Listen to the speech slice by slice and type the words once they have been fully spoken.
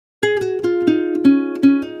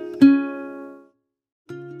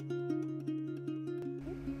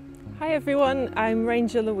Hi everyone, I'm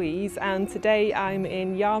Ranger Louise and today I'm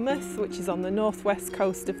in Yarmouth, which is on the northwest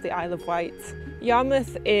coast of the Isle of Wight.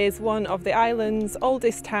 Yarmouth is one of the island's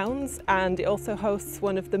oldest towns and it also hosts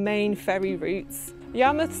one of the main ferry routes.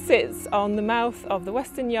 Yarmouth sits on the mouth of the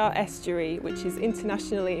Western Yar estuary, which is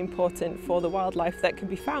internationally important for the wildlife that can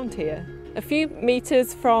be found here. A few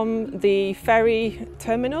metres from the ferry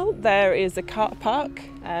terminal there is a car park.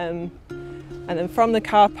 And then from the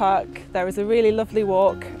car park there is a really lovely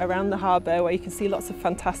walk around the harbour where you can see lots of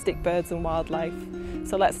fantastic birds and wildlife.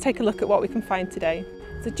 So let's take a look at what we can find today.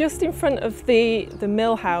 So just in front of the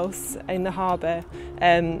mill house in the harbour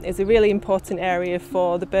is a really important area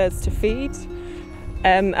for the birds to feed.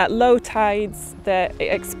 At low tides it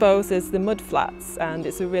exposes the mud flats and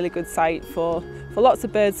it's a really good site for lots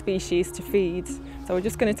of bird species to feed. So we're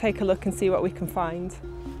just going to take a look and see what we can find.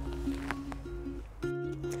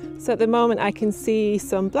 So at the moment I can see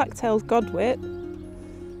some black-tailed godwit,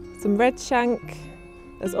 some redshank,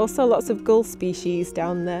 there's also lots of gull species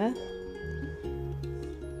down there.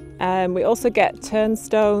 We also get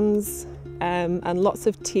turnstones and lots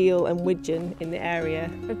of teal and widgeon in the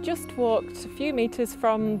area. I've just walked a few metres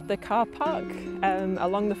from the car park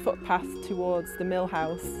along the footpath towards the mill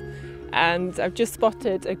house, and I've just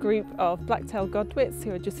spotted a group of black-tailed godwits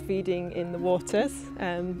who are just feeding in the waters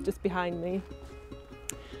just behind me.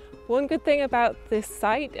 One good thing about this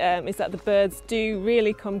site is that the birds do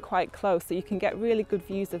really come quite close, so you can get really good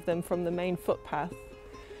views of them from the main footpath.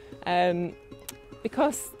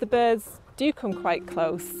 Because the birds do come quite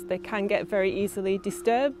close, they can get very easily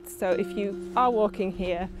disturbed, so if you are walking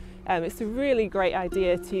here, it's a really great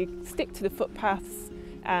idea to stick to the footpaths,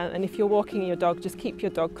 and if you're walking your dog, just keep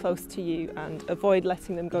your dog close to you and avoid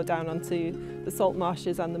letting them go down onto the salt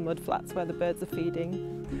marshes and the mud flats where the birds are feeding.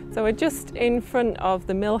 So we're just in front of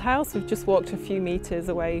the mill house. We've just walked a few metres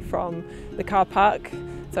away from the car park.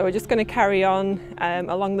 So we're just going to carry on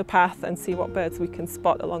along the path and see what birds we can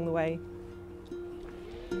spot along the way.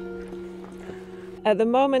 At the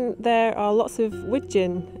moment there are lots of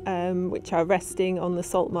widgeon which are resting on the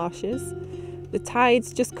salt marshes. The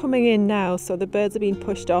tide's just coming in now, so the birds are being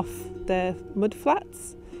pushed off their mud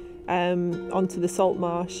flats onto the salt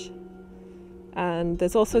marsh. And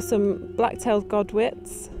there's also some black-tailed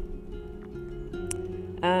godwits,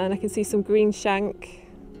 and I can see some green shank,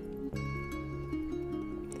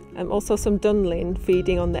 and also some dunlin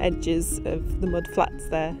feeding on the edges of the mud flats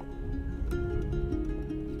there.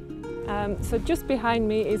 So just behind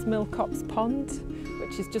me is Copse Pond,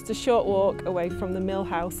 which is just a short walk away from the mill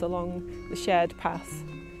house along the shared path.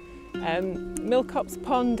 Copse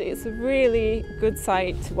Pond is a really good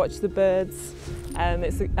site to watch the birds.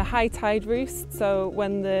 It's a high tide roost, so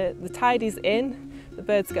when the tide is in, the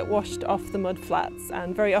birds get washed off the mud flats,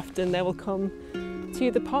 and very often they will come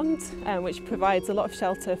to the pond, which provides a lot of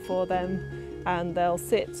shelter for them, and they'll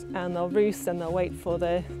sit and they'll roost and they'll wait for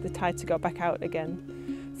the tide to go back out again.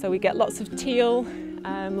 So we get lots of teal,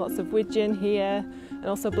 lots of widgeon here, and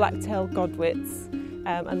also black-tailed godwits,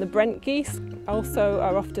 and the Brent geese also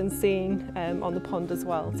are often seen on the pond as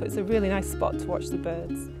well, so it's a really nice spot to watch the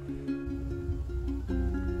birds.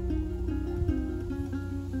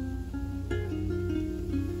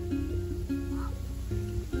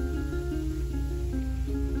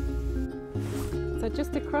 So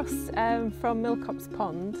just across from Copse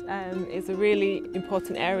Pond is a really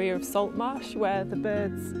important area of salt marsh where the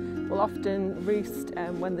birds will often roost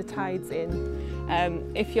when the tide's in.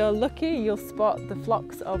 If you're lucky, you'll spot the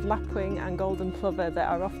flocks of lapwing and golden plover that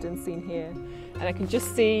are often seen here. And I can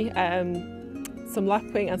just see some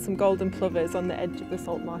lapwing and some golden plovers on the edge of the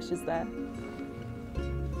salt marshes there.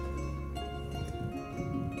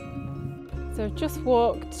 So I've just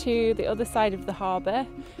walked to the other side of the harbour.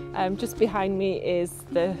 Just behind me is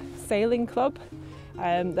the sailing club.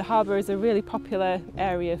 The harbour is a really popular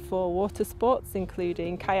area for water sports,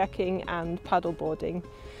 including kayaking and paddleboarding.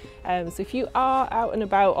 So if you are out and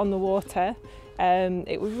about on the water,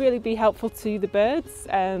 it would really be helpful to the birds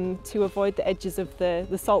to avoid the edges of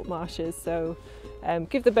the salt marshes. So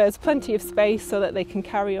give the birds plenty of space so that they can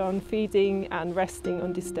carry on feeding and resting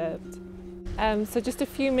undisturbed. So just a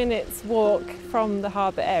few minutes walk from the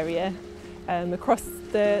harbour area across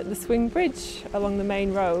the swing bridge along the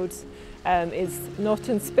main road is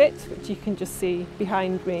Norton Spit, which you can just see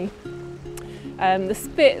behind me. The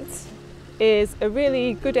spit is a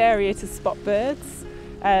really good area to spot birds,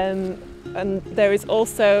 and there is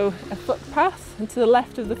also a footpath, and to the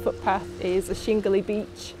left of the footpath is a shingly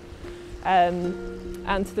beach, and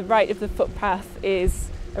to the right of the footpath is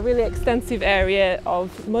a really extensive area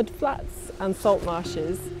of mud flats and salt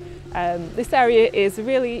marshes. This area is a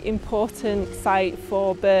really important site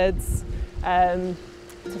for birds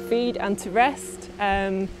to feed and to rest,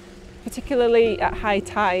 particularly at high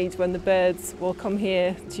tide when the birds will come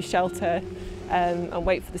here to shelter and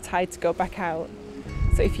wait for the tide to go back out.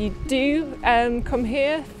 So if you do come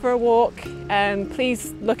here for a walk,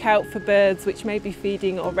 please look out for birds which may be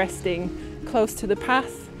feeding or resting close to the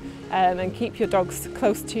path, and keep your dogs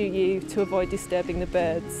close to you to avoid disturbing the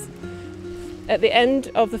birds. At the end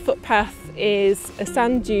of the footpath is a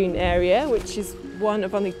sand dune area, which is one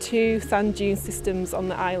of only 2 sand dune systems on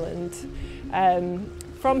the island.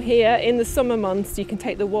 From here, in the summer months, you can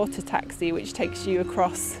take the water taxi, which takes you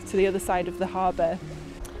across to the other side of the harbour.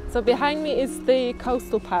 So behind me is the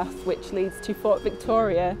coastal path, which leads to Fort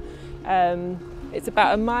Victoria. It's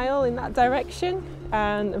about a mile in that direction,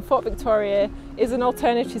 and Fort Victoria is an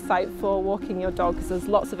alternative site for walking your dog, because there's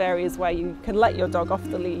lots of areas where you can let your dog off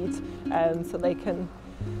the lead, so they can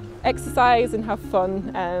exercise and have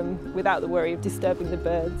fun without the worry of disturbing the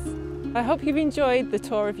birds. I hope you've enjoyed the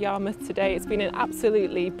tour of Yarmouth today. It's been an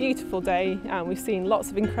absolutely beautiful day, and we've seen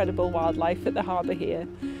lots of incredible wildlife at the harbour here.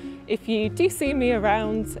 If you do see me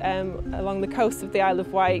around along the coast of the Isle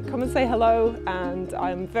of Wight, come and say hello, and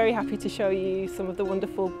I'm very happy to show you some of the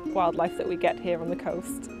wonderful wildlife that we get here on the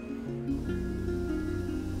coast.